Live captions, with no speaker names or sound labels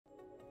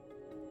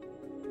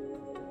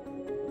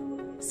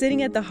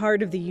Sitting at the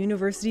heart of the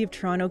University of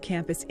Toronto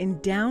campus in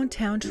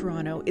downtown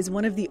Toronto is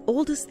one of the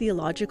oldest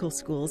theological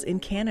schools in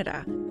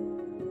Canada.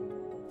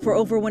 For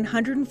over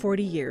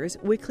 140 years,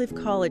 Wycliffe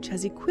College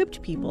has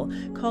equipped people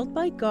called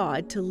by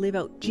God to live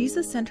out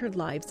Jesus-centered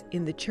lives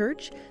in the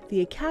church,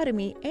 the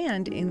academy,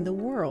 and in the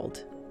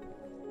world.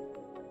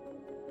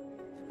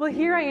 Well,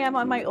 here I am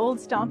on my old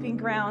stomping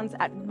grounds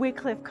at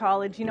Wycliffe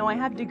College. You know, I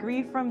have a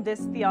degree from this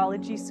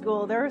theology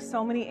school. There are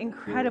so many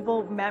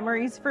incredible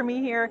memories for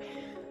me here.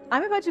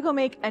 I'm about to go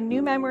make a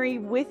new memory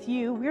with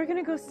you. We're going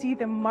to go see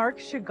the Marc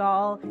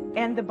Chagall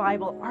and the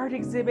Bible art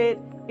exhibit.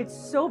 It's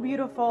so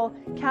beautiful,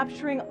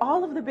 capturing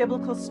all of the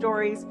biblical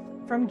stories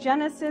from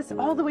Genesis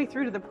all the way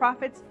through to the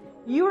prophets.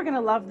 You are going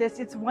to love this.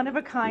 It's one of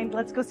a kind.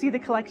 Let's go see the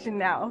collection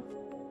now.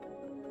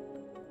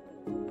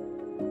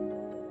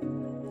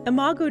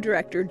 Imago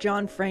director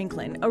John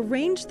Franklin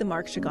arranged the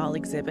Marc Chagall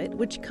exhibit,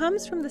 which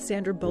comes from the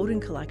Sandra Bowden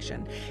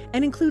collection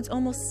and includes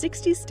almost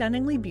 60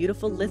 stunningly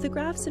beautiful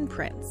lithographs and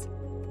prints.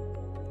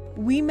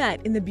 We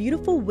met in the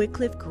beautiful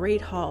Wycliffe Great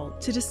Hall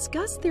to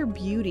discuss their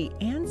beauty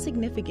and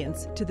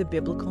significance to the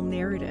biblical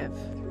narrative.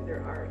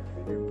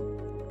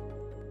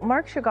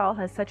 Marc Chagall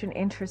has such an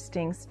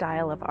interesting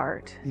style of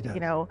art. He does. You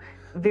know,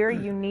 very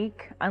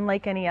unique,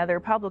 unlike any other.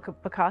 Pablo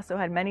Picasso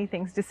had many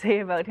things to say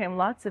about him.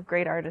 Lots of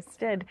great artists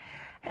did.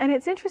 And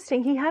it's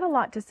interesting, he had a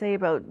lot to say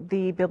about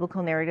the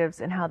biblical narratives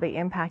and how they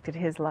impacted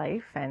his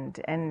life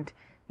and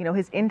you know,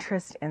 his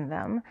interest in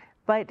them.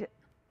 But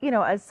you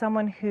know, as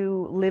someone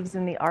who lives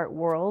in the art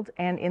world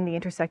and in the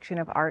intersection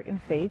of art and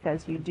faith,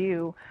 as you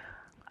do,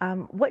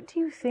 what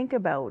do you think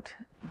about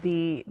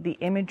the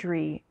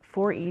imagery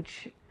for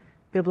each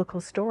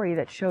biblical story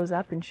that shows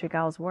up in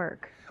Chagall's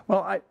work?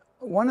 Well,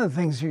 one of the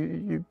things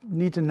you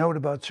need to note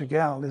about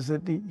Chagall is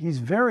that he's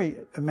very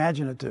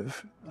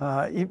imaginative,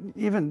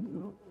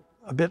 even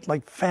a bit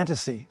like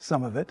fantasy,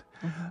 some of it.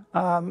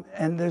 Mm-hmm.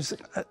 And there's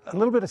a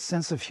little bit of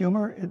sense of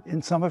humor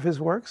in some of his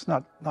works,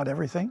 not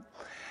everything.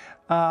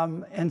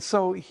 And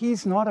so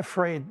he's not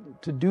afraid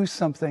to do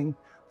something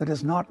that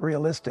is not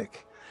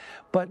realistic,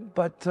 but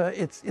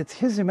it's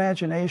his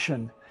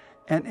imagination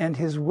and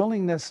his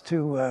willingness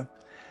to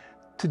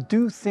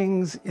do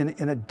things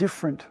in a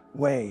different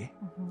way,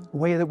 a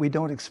way that we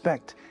don't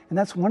expect. And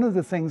that's one of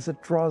the things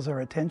that draws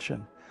our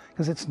attention,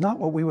 because it's not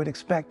what we would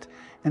expect.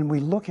 And we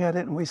look at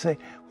it and we say,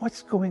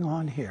 what's going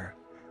on here?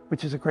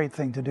 Which is a great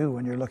thing to do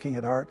when you're looking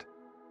at art.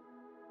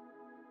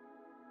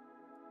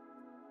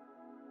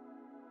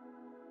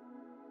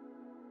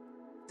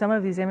 Some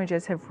of these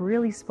images have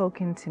really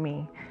spoken to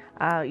me.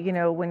 You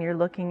know, when you're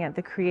looking at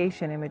the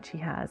creation image he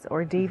has,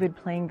 or David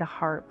playing the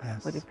harp,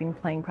 yes. would have been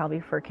playing probably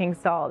for King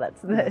Saul.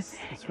 That's the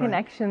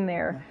connection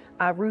there.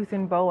 Yeah. Ruth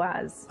and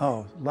Boaz.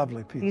 Oh,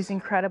 lovely piece. These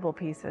incredible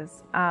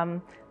pieces.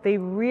 They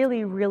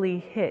really, really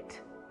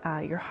hit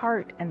your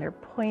heart, and they're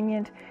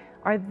poignant.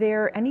 Are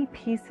there any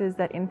pieces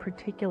that in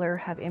particular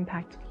have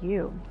impacted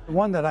you? The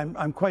one that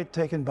I'm quite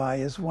taken by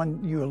is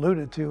one you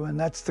alluded to, and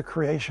that's the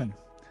creation.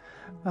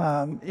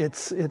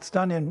 It's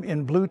done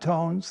in blue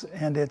tones,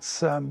 and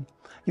it's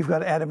you've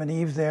got Adam and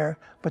Eve there,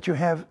 but you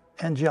have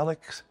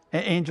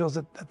angels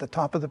at the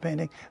top of the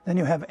painting. Then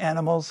you have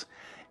animals,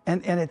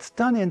 and it's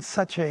done in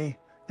such an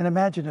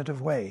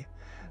imaginative way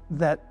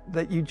that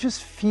you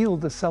just feel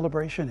the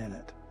celebration in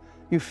it.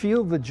 You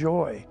feel the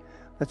joy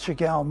that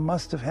Chagall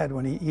must have had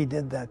when he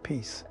did that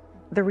piece.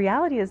 The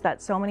reality is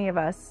that so many of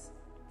us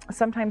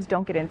sometimes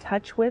don't get in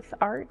touch with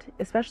art,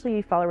 especially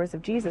followers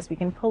of Jesus. We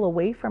can pull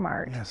away from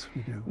art. Yes,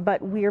 we do.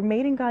 But we are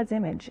made in God's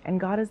image, and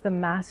God is the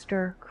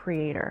master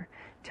creator.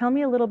 Tell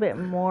me a little bit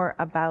more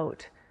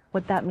about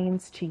what that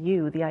means to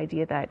you, the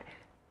idea that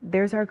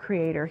there's our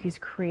creator, he's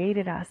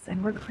created us,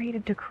 and we're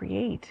created to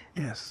create.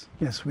 Yes,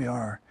 we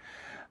are.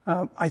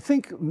 I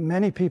think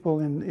many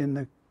people in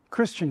the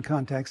Christian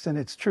context, and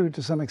it's true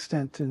to some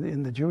extent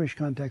in the Jewish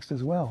context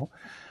as well,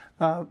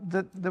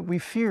 that we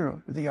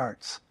fear the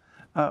arts.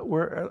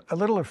 We're a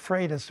little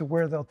afraid as to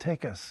where they'll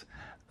take us.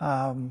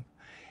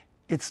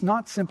 It's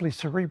not simply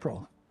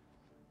cerebral.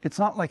 It's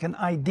not like an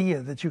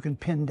idea that you can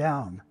pin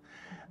down.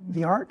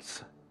 The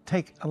arts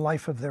take a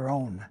life of their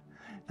own,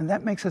 and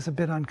that makes us a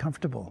bit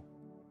uncomfortable.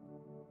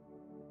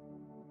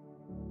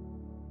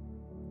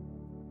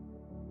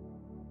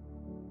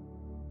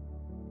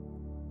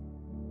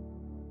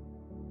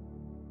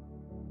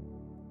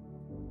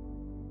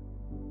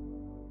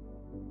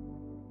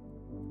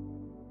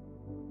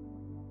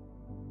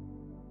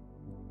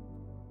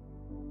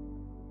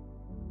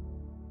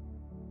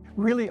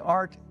 Really,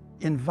 art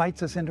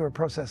invites us into a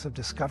process of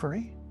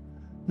discovery,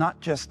 not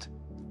just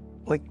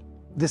like,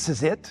 this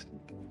is it,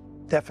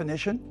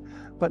 definition,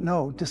 but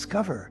no,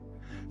 discover.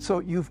 So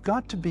you've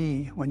got to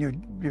be, when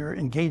you're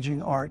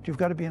engaging art, you've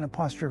got to be in a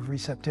posture of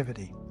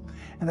receptivity.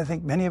 And I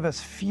think many of us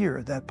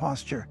fear that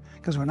posture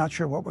because we're not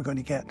sure what we're going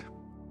to get.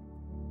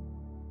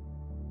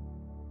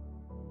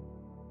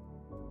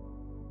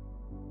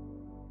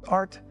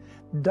 Art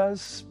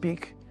does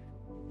speak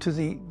to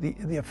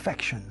the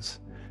affections,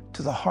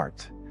 to the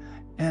heart.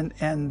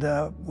 And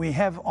we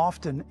have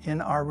often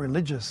in our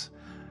religious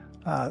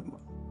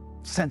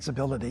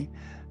sensibility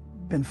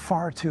been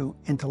far too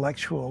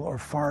intellectual or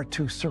far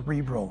too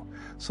cerebral,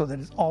 so that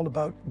it's all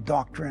about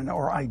doctrine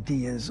or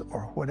ideas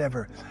or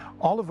whatever,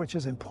 all of which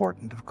is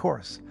important, of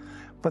course.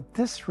 But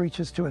this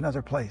reaches to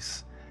another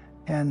place,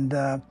 and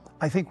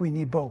I think we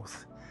need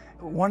both.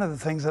 One of the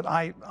things that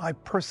I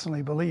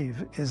personally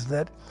believe is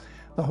that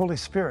the Holy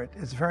Spirit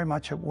is very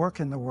much at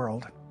work in the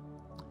world,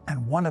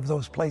 and one of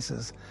those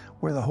places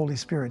where the Holy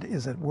Spirit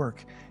is at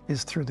work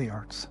is through the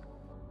arts.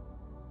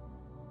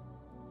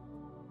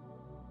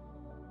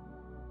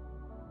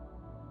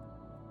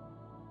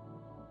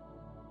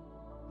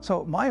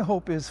 So my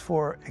hope is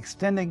for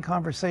extending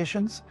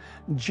conversations,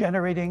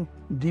 generating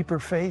deeper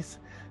faith,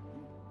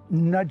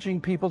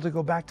 nudging people to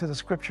go back to the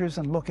scriptures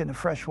and look in a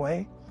fresh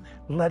way,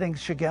 letting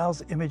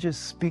Chagall's images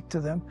speak to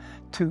them,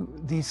 to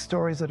these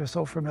stories that are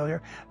so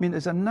familiar. I mean,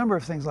 there's a number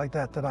of things like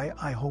that that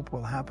I hope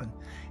will happen.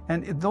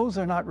 And those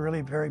are not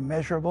really very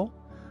measurable,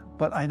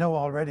 but I know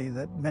already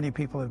that many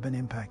people have been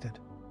impacted.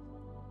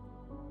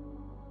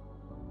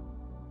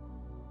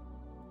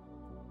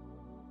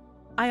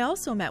 I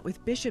also met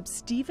with Bishop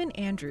Stephen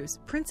Andrews,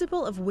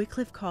 principal of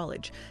Wycliffe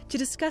College, to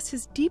discuss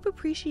his deep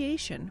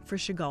appreciation for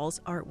Chagall's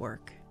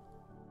artwork.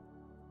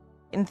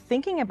 In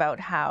thinking about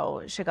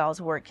how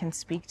Chagall's work can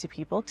speak to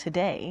people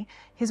today,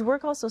 his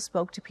work also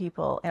spoke to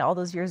people and all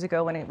those years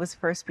ago when it was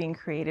first being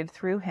created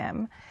through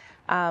him.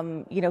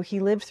 He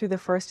lived through the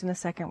First and the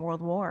Second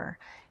World War.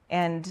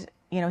 And,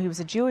 he was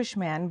a Jewish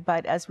man,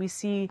 but as we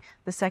see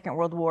the Second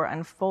World War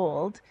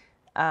unfold,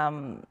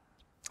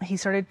 he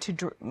started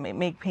to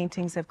make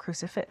paintings of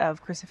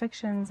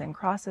crucifixions and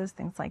crosses,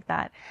 things like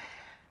that.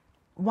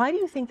 Why do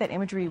you think that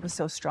imagery was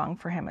so strong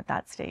for him at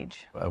that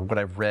stage? What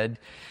I've read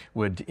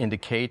would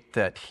indicate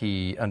that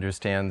he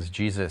understands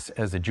Jesus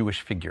as a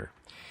Jewish figure.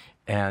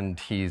 And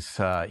he's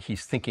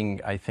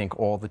thinking, I think,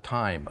 all the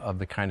time of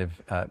the kind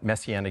of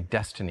messianic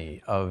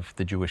destiny of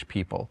the Jewish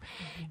people.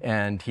 Mm-hmm.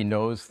 And he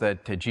knows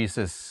that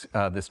Jesus,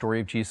 the story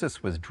of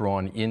Jesus was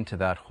drawn into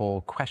that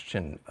whole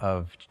question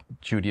of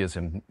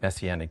Judaism,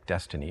 messianic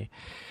destiny.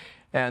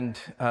 And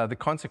the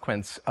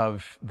consequence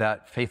of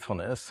that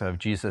faithfulness, of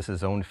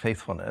Jesus' own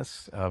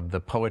faithfulness, of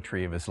the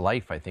poetry of his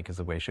life, I think is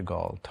the way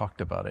Chagall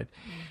talked about it,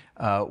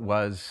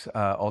 was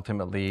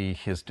ultimately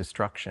his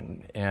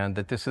destruction, and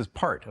that this is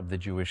part of the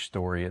Jewish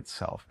story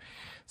itself.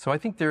 So I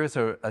think there is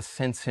a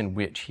sense in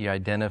which he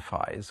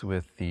identifies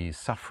with the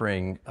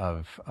suffering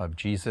of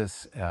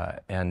Jesus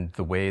and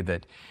the way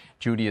that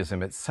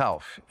Judaism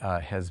itself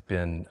has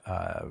been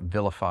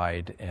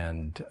vilified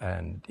and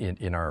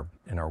in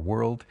our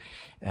world,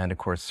 and of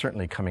course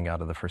certainly coming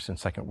out of the First and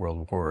Second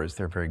World Wars.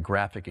 They're very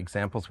graphic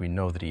examples. We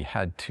know that he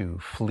had to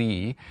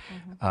flee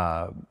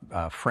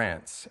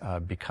France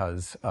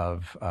because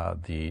of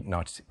the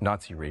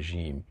Nazi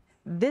regime.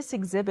 This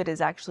exhibit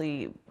is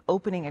actually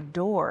opening a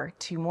door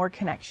to more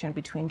connection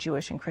between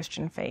Jewish and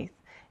Christian faith,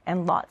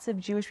 and lots of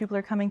Jewish people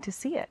are coming to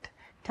see it.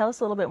 Tell us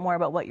a little bit more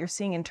about what you're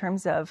seeing in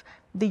terms of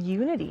the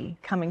unity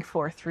coming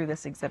forth through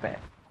this exhibit.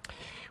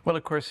 Well,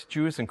 of course,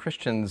 Jews and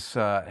Christians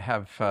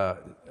have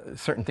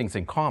certain things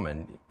in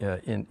common.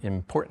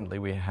 Importantly,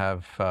 we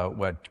have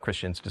what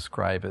Christians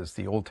describe as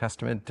the Old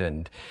Testament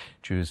and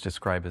Jews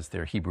describe as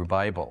their Hebrew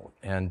Bible.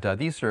 And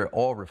these are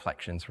all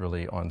reflections,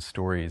 really, on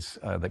stories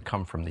that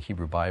come from the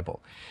Hebrew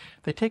Bible.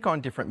 They take on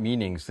different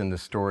meanings in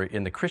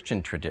the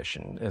Christian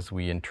tradition as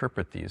we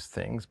interpret these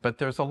things, but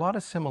there's a lot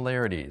of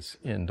similarities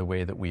in the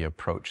way that we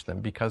approach them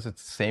because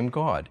it's the same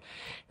God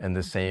and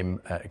the same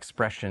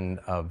expression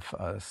of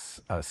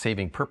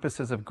saving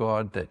purposes of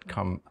God that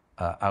come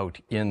out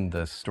in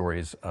the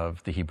stories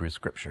of the Hebrew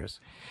Scriptures.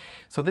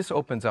 So this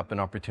opens up an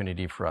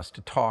opportunity for us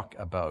to talk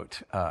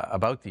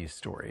about these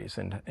stories.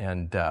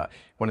 And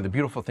one of the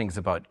beautiful things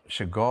about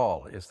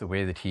Chagall is the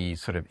way that he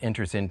sort of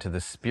enters into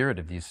the spirit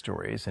of these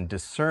stories and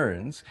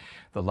discerns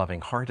the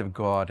loving heart of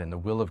God and the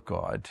will of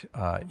God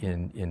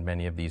in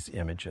many of these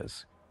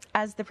images.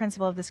 As the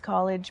principal of this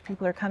college,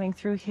 people are coming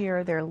through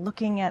here, they're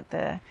looking at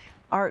the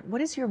art.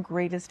 What is your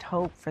greatest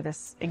hope for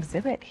this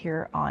exhibit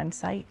here on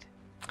site?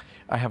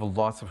 I have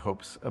lots of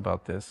hopes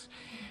about this.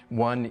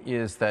 One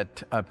is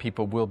that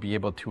people will be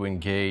able to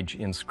engage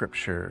in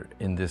Scripture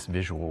in this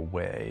visual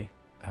way.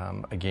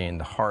 Again,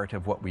 the heart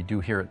of what we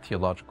do here at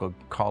Theological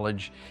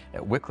College,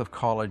 at Wycliffe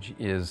College,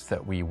 is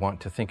that we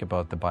want to think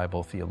about the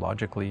Bible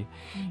theologically,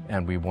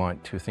 and we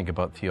want to think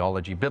about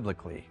theology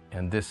biblically.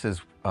 And this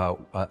is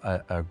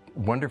a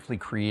wonderfully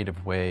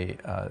creative way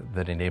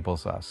that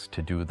enables us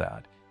to do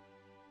that.